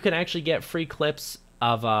 You can actually get free clips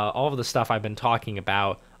of all of the stuff I've been talking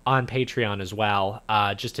about on Patreon as well,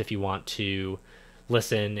 just if you want to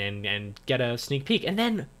listen and get a sneak peek. And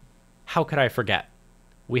then, how could I forget?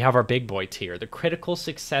 We have our big boy tier, the critical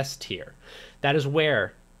success tier. That is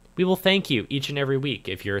where we will thank you each and every week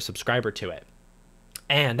if you're a subscriber to it.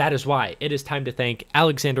 And that is why it is time to thank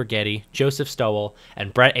Alexander Getty, Joseph Stowell,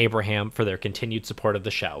 and Brett Abraham for their continued support of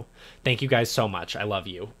the show. Thank you guys so much. I love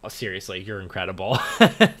you. Seriously, you're incredible.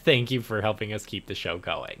 Thank you for helping us keep the show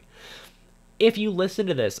going. If you listen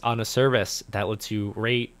to this on a service that lets you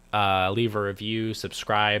rate, leave a review,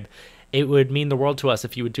 subscribe, it would mean the world to us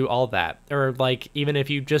if you would do all that. Or even if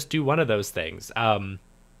you just do one of those things.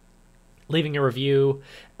 Leaving a review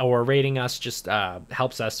or rating us just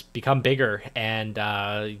helps us become bigger and,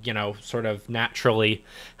 sort of naturally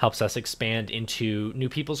helps us expand into new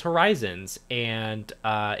people's horizons. And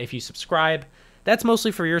if you subscribe, that's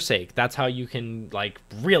mostly for your sake. That's how you can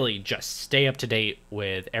really just stay up to date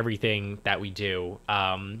with everything that we do.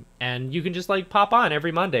 And you can just pop on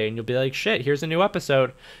every Monday and you'll be like, shit, here's a new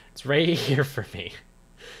episode. It's right here for me.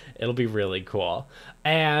 It'll be really cool.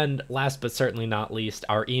 And last but certainly not least,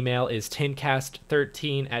 our email is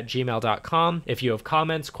tincast13@gmail.com. If you have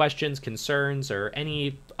comments, questions, concerns, or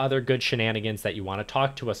any other good shenanigans that you want to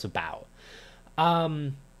talk to us about.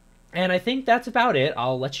 And I think that's about it.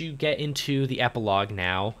 I'll let you get into the epilogue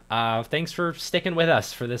now. Thanks for sticking with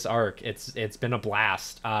us for this arc. It's been a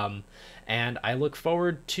blast. And I look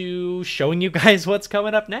forward to showing you guys what's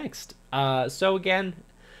coming up next. So again,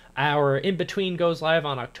 our in-between goes live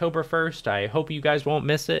on October 1st. I hope you guys won't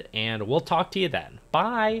miss it, and we'll talk to you then.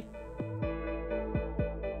 Bye!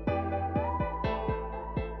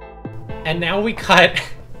 And now we cut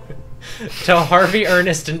to Harvey,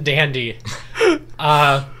 Ernest, and Dandy.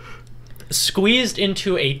 Squeezed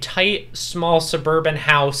into a tight, small suburban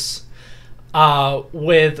house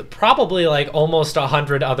with probably almost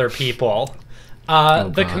 100 other people.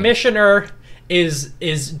 The commissioner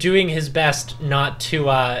is doing his best not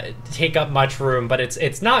to take up much room, but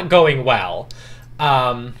it's not going well.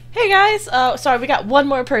 Hey guys, sorry, we got one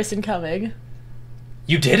more person coming.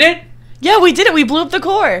 You did it? Yeah, we did it. We blew up the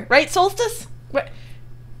core, right, Solstice?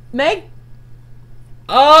 Meg?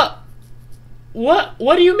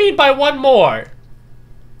 What do you mean by one more?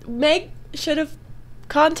 Meg should have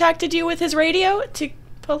contacted you with his radio to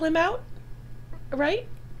pull him out, right?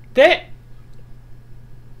 Dandy,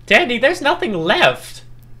 there's nothing left.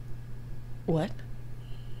 What?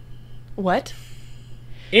 What?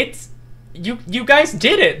 It's you guys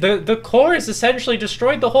did it. The core has essentially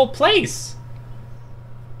destroyed the whole place.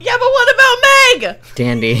 Yeah, but what about Meg?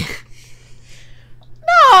 Dandy.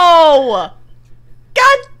 No!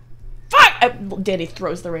 God, fuck! Danny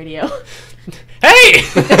throws the radio. Hey!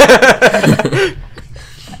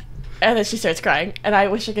 And then she starts crying. And I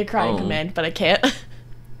wish I could cry in Oh. command, but I can't.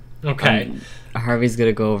 Okay. Harvey's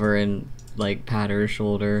gonna go over and like pat her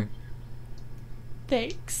shoulder.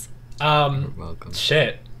 Thanks. Welcome.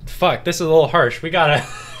 Shit. Fuck, this is a little harsh. We gotta...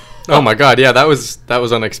 Oh my god, yeah, that was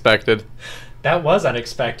unexpected. That was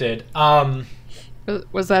unexpected.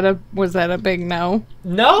 Was that a big no?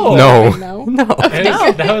 No! No. No. No.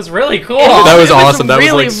 That was really cool. That was It awesome. That was,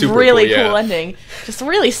 really, like, super really cool, yeah. cool ending. Just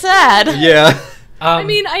really sad. Yeah. I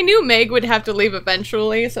mean, I knew Meg would have to leave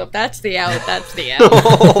eventually, so if that's the out, that's the out.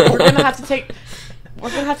 We're gonna have to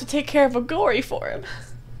take care of a gory for him.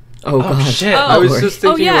 Oh god. shit. I was Lord. just Oh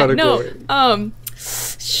thinking yeah, about a no. gory.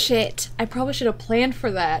 Shit. I probably should have planned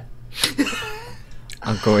for that.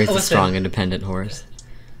 Gory's a Listen. strong, independent horse.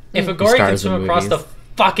 If a gory can Stars in swim across the movies.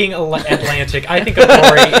 fucking Atlantic, I think a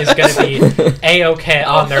gory is gonna be A-okay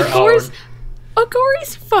on their own. A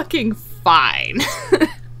gory's fucking fine.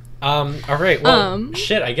 Alright, well,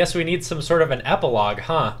 shit, I guess we need some sort of an epilogue,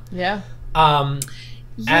 huh? Yeah.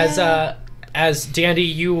 As Dandy,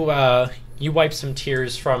 you wipe some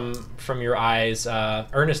tears from your eyes.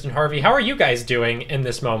 Ernest and Harvey, how are you guys doing in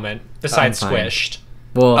this moment? Besides I'm fine. squished.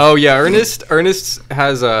 Well, Oh yeah, Ernest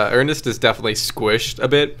is definitely squished a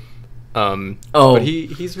bit. But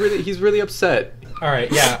he's really upset. All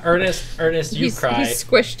right, yeah, Ernest, you cry. He's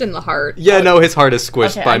squished in the heart. Yeah, no, his heart is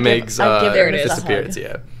squished Okay, by I give- Meg's I give Ernest a disappearance. hug.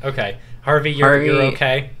 Yeah. Okay, Harvey, you're Harvey-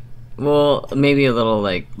 okay. well, maybe a little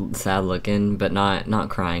like sad looking, but not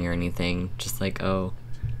crying or anything. Just like, oh,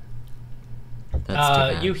 that's too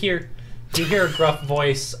bad. You hear a gruff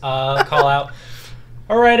voice call out,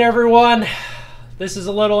 "All right, everyone, this is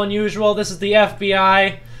a little unusual. This is the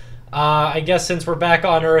FBI. I guess since we're back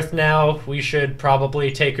on Earth now, we should probably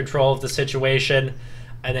take control of the situation."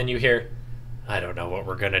 And then you hear, "I don't know what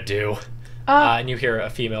we're gonna do." And you hear a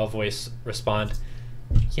female voice respond,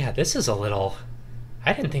 "Yeah, this is a little...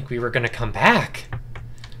 I didn't think we were gonna come back."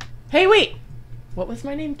 Hey, wait. What was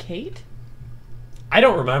my name? Kate? I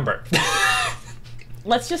don't remember.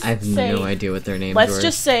 Let's just I have say. no idea what their names Let's were.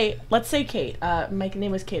 just say. Let's say Kate. My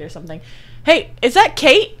name was Kate or something. Hey, is that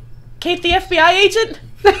Kate? Kate, the FBI agent?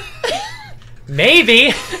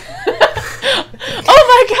 Maybe. Oh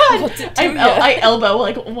my god! I elbow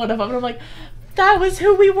like one of them, and I'm like, "That was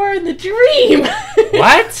who we were in the dream."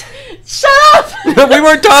 What? Shut up! We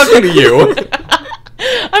weren't talking to you.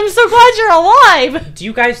 I'm so glad you're alive. Do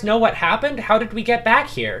you guys know what happened? How did we get back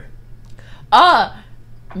here?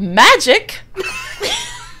 Magic.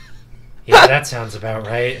 Yeah, that sounds about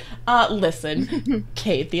right. Listen,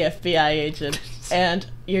 Kate, the FBI agent, and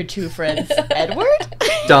your two friends, Edward,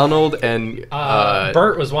 Donald and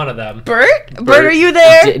Bert was one of them. Bert. Bert, are you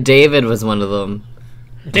there? David was one of them.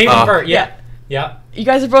 David and Bert, yeah. Yeah, You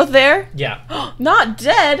guys are both there? yeah. Not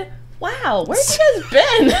dead. Wow, where have you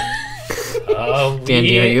guys been?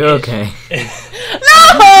 Dandy, are you okay?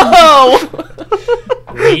 No!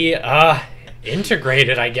 We,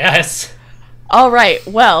 integrated, I guess. All right.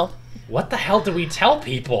 Well, What the hell do we tell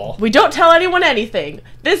people? we don't tell anyone anything.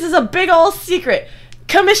 This is a big ol' secret.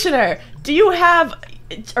 Commissioner, do you have,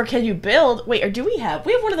 or can you build? Wait, or do we have?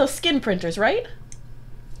 We have one of those skin printers, right?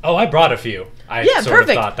 Oh, I brought a few. I Yeah, sort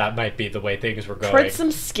perfect. of thought that might be the way things were going. Print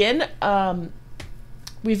some skin.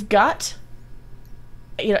 We've got,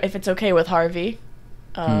 if it's okay with Harvey,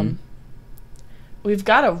 we've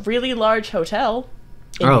got a really large hotel.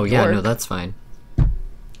 In Oh New yeah, York, no, that's fine.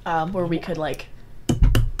 where we could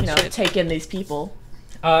take in these people.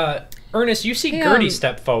 Ernest, you see Hey, Gertie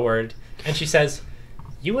step forward, and she says,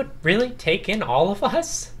 "You would really take in all of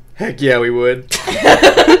us?" heck yeah, we would.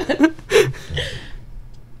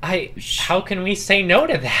 How can we say no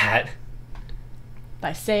to that?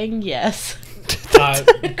 By saying yes.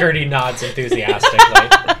 Gertie nods enthusiastically.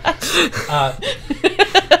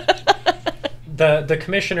 The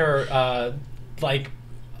commissioner,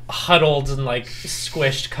 huddled and,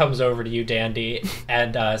 squished, comes over to you, Dandy,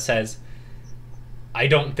 and says, "I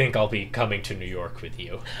don't think I'll be coming to New York with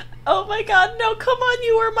you." Oh my god, no, come on,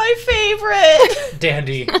 you were my favorite!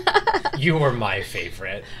 Dandy, you were my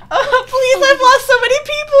favorite. Oh, please, I've lost so many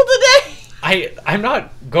people today! I'm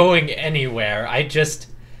not going anywhere. I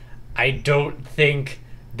don't think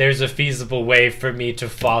there's a feasible way for me to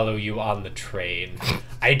follow you on the train.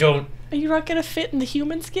 I don't... Are you not gonna fit in the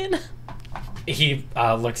human skin? He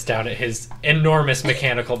looks down at his enormous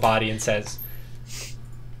mechanical body and says,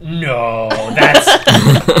 "No,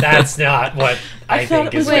 that's not what I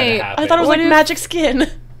think is going to happen." I thought it was What like if- magic skin.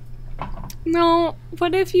 No,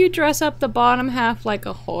 what if you dress up the bottom half like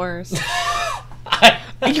a horse?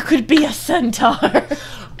 You could be a centaur.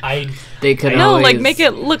 They could No, always, like make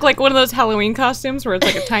it look like one of those Halloween costumes where it's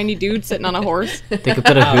like a tiny dude sitting on a horse. They could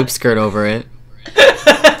put a hoop skirt over it.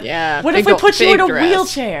 Yeah. What if we put you in a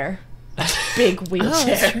wheelchair? Big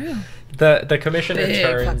wheelchair. The commissioner Big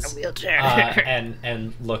turns fucking wheelchair.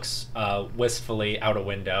 and looks wistfully out a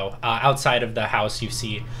window. Outside of the house, you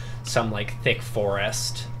see some like thick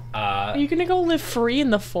forest. Are you gonna go live free in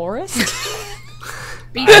the forest?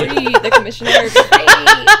 Be free, the commissioner. Be free.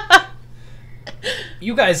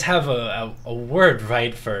 You guys have a word,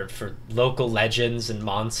 right, for local legends and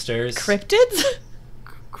monsters? Cryptids?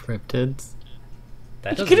 Cryptids.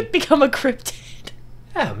 That You doesn't... could become a cryptid.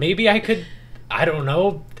 Yeah, maybe I could, I don't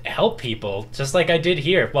know, help people, just like I did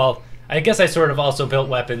here. Well, I guess I sort of also built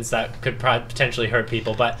weapons that could potentially hurt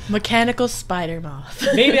people, but Mechanical spider moth.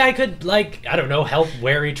 maybe I could, like, I don't know, help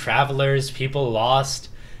wary travelers, people lost.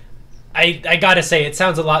 I gotta say, it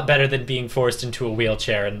sounds a lot better than being forced into a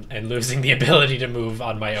wheelchair and losing the ability to move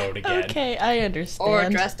on my own again. Okay, I understand. Or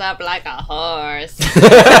dressed up like a horse.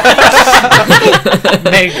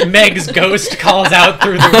 Meg's ghost calls out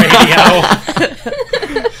through the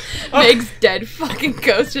radio. Meg's dead fucking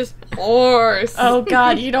ghost, just horse. Oh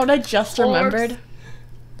god, you know what I just remembered?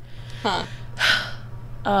 Huh.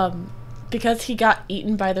 Because he got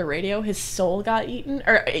eaten by the radio, his soul got eaten,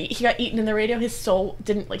 or he got eaten in the radio, his soul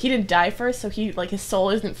didn't, like, he didn't die first, so his soul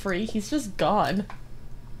isn't free, he's just gone.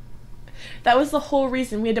 That was the whole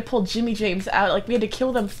reason we had to pull Jimmy James out, like, we had to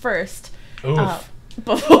kill them first. Oof.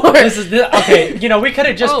 Before. Okay, you know, we could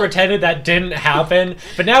have just Oh. pretended that didn't happen,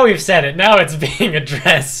 but now we've said it, now it's being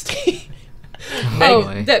addressed.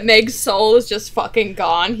 boy. That Meg's soul is just fucking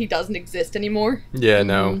gone. He doesn't exist anymore. Yeah,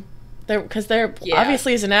 no. Because there Yeah.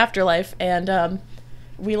 obviously is an afterlife, and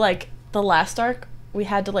we, like, the last arc, we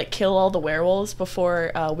had to, like, kill all the werewolves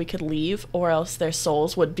before we could leave, or else their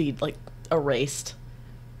souls would be, like, erased.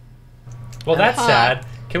 Well, that's sad.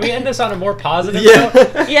 Can we end this on a more positive Yeah.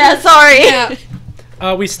 note? Yeah, sorry! Yeah.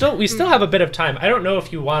 We still have a bit of time. I don't know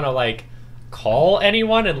if you want to, like, call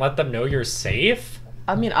anyone and let them know you're safe.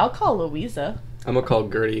 I mean, I'll call Louisa. I'm gonna call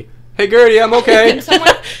Gertie. Hey, Gertie, I'm okay.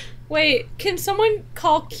 Can someone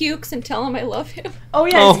call Cukes and tell him I love him? Oh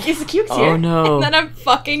yeah, Oh. It's the Cukes here. Oh no. And then I'm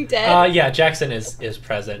fucking dead. Yeah, Jackson is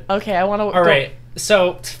present. Okay, I want to. All right,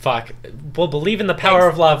 so fuck. We'll believe in the power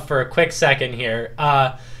of love for a quick second here.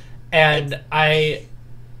 And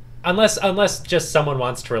unless just someone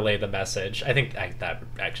wants to relay the message, I think that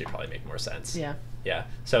would actually probably make more sense. Yeah. Yeah.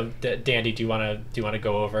 So, Dandy, do you want to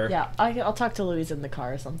go over? Yeah, I'll talk to Louisa in the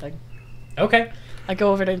car or something. Okay. I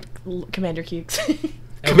go over to Commander Cukes.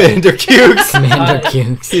 Commander Cukes. Commander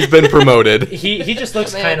Cukes. He's been promoted. He just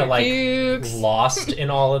looks kind of like Cukes. lost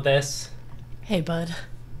in all of this. Hey, bud.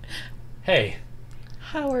 Hey,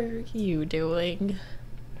 How are you doing?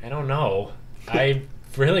 I don't know. I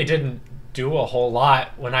really didn't do a whole lot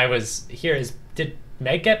when I was here. Did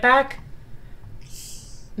Meg get back?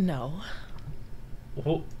 No.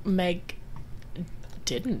 Who- Meg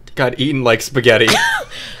didn't. Got eaten like spaghetti.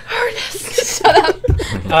 Ernest!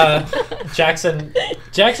 Jackson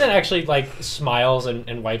actually like smiles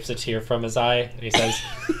and wipes a tear from his eye, and he says,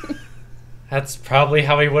 "That's probably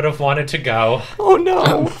how he would have wanted to go." Oh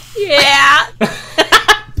no. Yeah.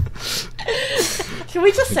 Can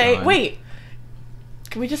we just say, God. wait.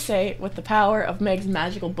 Can we just say, with the power of Meg's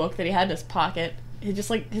magical book that he had in his pocket, he just,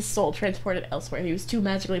 like, his soul transported elsewhere. He was too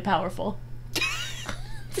magically powerful.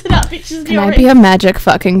 To not be just Can I be a magic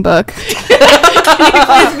fucking book?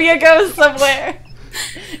 Please be a ghost somewhere.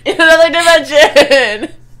 In another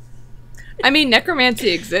dimension. I mean,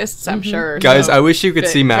 necromancy exists, I'm sure. Guys, so I wish you could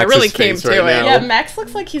if see it Max's really came face to right it. now. Yeah, Max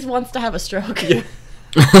looks like he wants to have a stroke. Yeah.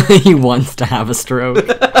 He wants to have a stroke.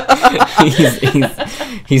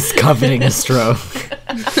 he's coveting a stroke.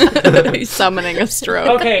 He's summoning a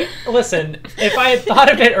stroke. Okay, listen. If I had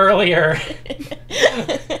thought of it earlier,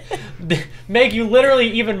 Meg, you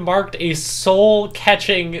literally even marked a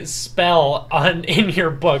soul-catching spell in your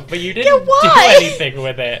book, but you didn't do why? anything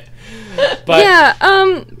with it. But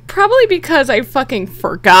Yeah, probably because I fucking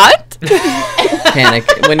forgot. Panic.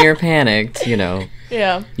 When you're panicked, you know,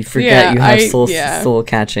 Yeah. you forget you have yeah. soul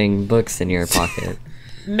catching books in your pocket.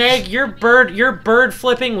 Meg, your bird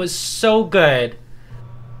flipping was so good.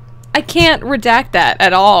 I can't redact that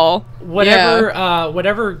at all.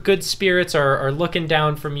 Whatever good spirits are looking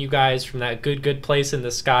down from you guys from that good place in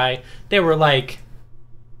the sky, they were like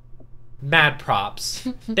mad props.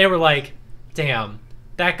 They were like, damn,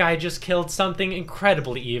 that guy just killed something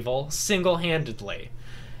incredibly evil single-handedly.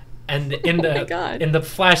 And in the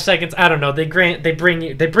flash seconds, I don't know, they bring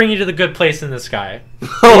you to the good place in the sky.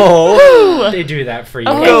 Oh, They do that for you.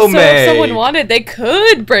 Okay, Go, so Meg. if someone wanted, they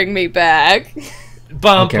could bring me back.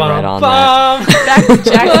 Bum Get bum right on bum. Back to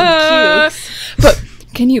Jackson Cukes. But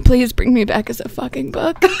can you please bring me back as a fucking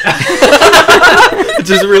book?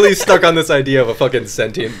 just really stuck on this idea of a fucking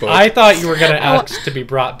sentient book. I thought you were gonna ask to be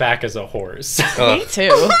brought back as a horse. Me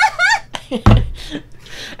too.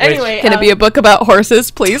 Anyway, Can it be a book about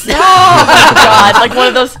horses, please? Oh my god! Like one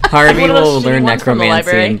of those. Harvey one of those will shitty learn ones from the necromancy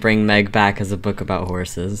library. and bring Meg back as a book about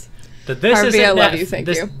horses. Harvey, I love you, thank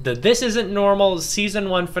you. This Isn't Normal season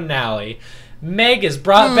 1 finale. Meg is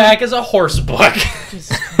brought back as a horse book.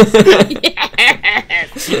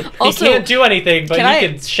 Also, he can't do anything, but can he I-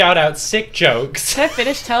 can shout out sick jokes. Can I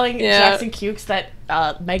finish telling Yeah. Jackson Cukes that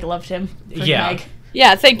Meg loved him? For Yeah. Meg?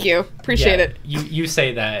 yeah, thank you. Appreciate Yeah, it. You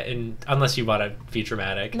say that, and unless you want to be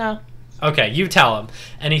dramatic. No. Okay, you tell him,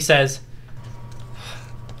 and he says,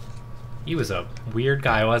 "He was a weird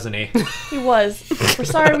guy, wasn't he?" He was. We're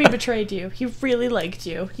sorry we betrayed you. He really liked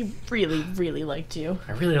you. He really, really liked you.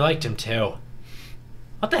 I really liked him too.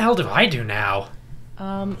 What the hell do I do now?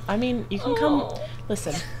 I mean, you can come.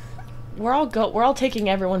 Listen, we're all taking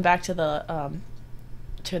everyone back to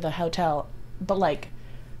the hotel, but like,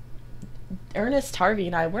 Ernest, Harvey,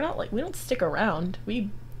 and I, we don't stick around. We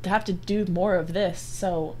have to do more of this,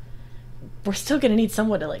 so we're still gonna need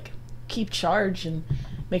someone to like keep charge and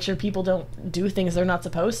make sure people don't do things they're not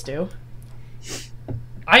supposed to.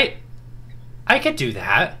 I could do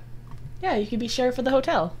that. Yeah, you could be sheriff of the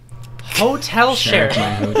hotel. Hotel Sheriff sheriff.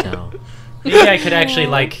 my hotel. Maybe I could actually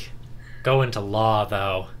like go into law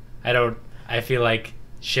though. I feel like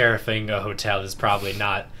sheriffing a hotel is probably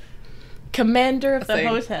not. Commander of the thing.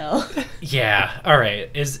 hotel. Yeah. All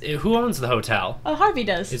right. Who owns the hotel? Oh, Harvey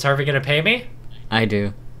does. Is Harvey gonna pay me? I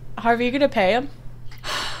do. Harvey, you gonna pay him?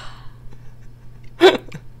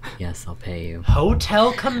 Yes, I'll pay you.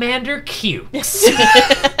 Hotel Commander Cukes.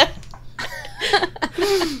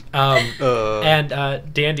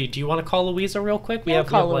 And Dandy, do you want to call Louisa real quick? Yeah, I'll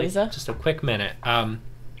call like, Louisa. just a quick minute.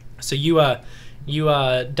 So you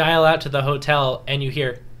dial out to the hotel and you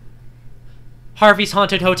hear Harvey's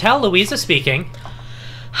Haunted Hotel. Louisa speaking.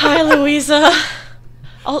 Hi, Louisa.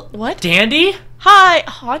 Oh, what? Dandy, Hi,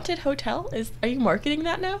 haunted hotel? Are you marketing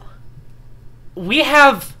that now? we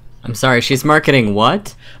have. I'm sorry, she's marketing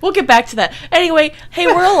what? We'll get back to that. Anyway, hey,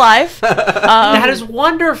 we're alive. That is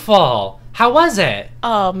wonderful. How was it?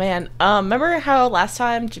 Oh man, remember how last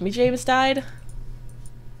time Jimmy James died?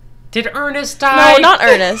 Did Ernest die? No, not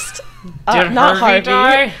Ernest. Did Not Harvey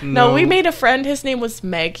die? No, we made a friend. His name was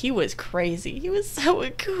Meg. He was crazy. He was so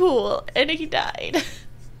cool, and he died.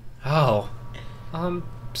 Oh,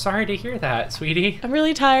 sorry to hear that, sweetie. I'm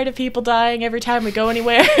really tired of people dying every time we go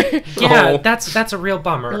anywhere. Yeah, Oh. that's a real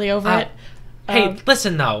bummer. Really over it. Hey,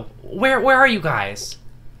 listen though. Where are you guys?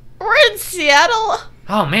 We're in Seattle,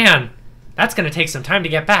 Oh man, that's gonna take some time to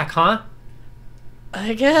get back, huh?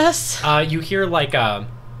 I guess. You hear like a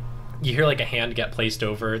hand get placed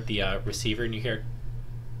over the receiver, and you hear,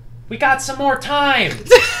 "We got some more time."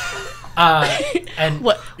 And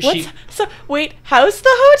What's so? Wait, how's the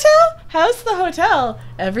hotel? How's the hotel?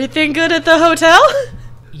 Everything good at the hotel?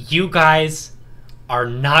 you guys are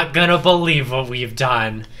not gonna believe what we've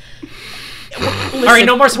done. All right,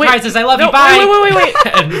 no more surprises. I love you. Bye. Wait.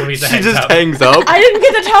 And Louisa She hangs just up. hangs up. I didn't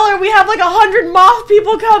get to tell her we have like 100 moth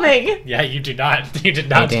people coming. Yeah, you did not. You did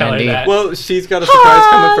not Hey, tell her Dandy. that. Well, she's got a surprise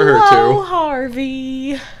coming for her Hello, too.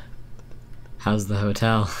 Harvey. How's the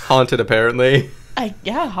hotel? Haunted, apparently.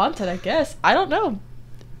 Yeah, haunted, I guess. I don't know.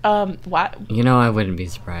 Why? You know, I wouldn't be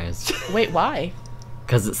surprised. Wait, why?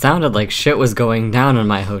 Because it sounded like shit was going down in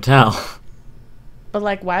my hotel. But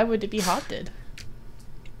like, why would it be haunted?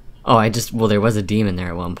 Oh, well, there was a demon there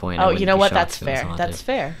at one point. I Oh, wouldn't you know be what? shocked That's if it was fair. haunted. That's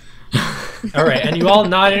fair. All right, and you all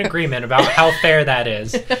nod in agreement about how fair that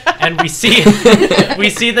is, and we see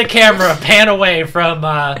the camera pan away from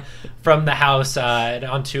the house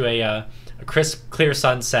onto a crisp, clear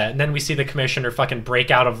sunset, and then we see the commissioner fucking break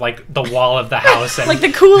out of like the wall of the house, and Like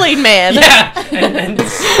the Kool-Aid Man. yeah, and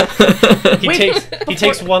he Wait,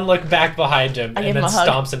 takes one look back behind him, I and give then him a hug.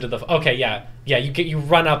 stomps into the. Okay, yeah. You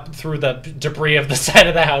run up through the debris of the side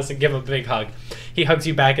of the house and give him a big hug. He hugs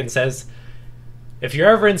you back and says, "If you're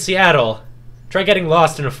ever in Seattle, try getting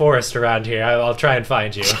lost in a forest around here. I'll try and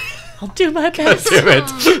find you." I'll do my best. Damn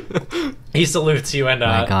it. He salutes you and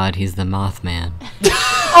My God, he's the Mothman.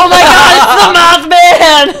 Oh my god,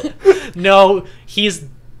 it's the Mothman! no, he's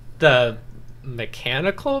the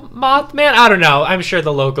mechanical Mothman? I don't know. I'm sure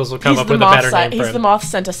the locals will come up with a better name for He's him. the moth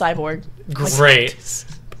sent a cyborg. Great.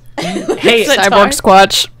 Hey, Cyborg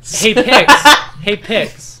Squatch. hey, Pix. Hey,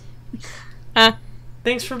 Pix. Huh?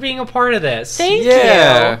 Thanks for being a part of this. Thank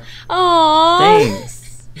Yeah. you. Aww.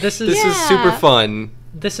 Thanks. This is This is super fun.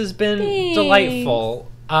 This has been Thanks. delightful.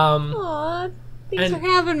 Aw, thanks And- for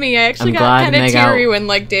having me. I actually I'm got glad kind of Meg teary out- when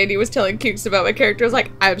like Danny was telling Kooks about my character. I was like,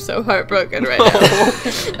 I'm so heartbroken right now.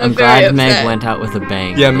 I'm very glad Meg upset. went out with a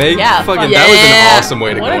bang. Yeah, Meg, Yeah, fucking, fuck that was yeah. an awesome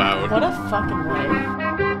way to What go a, out. what a fucking way.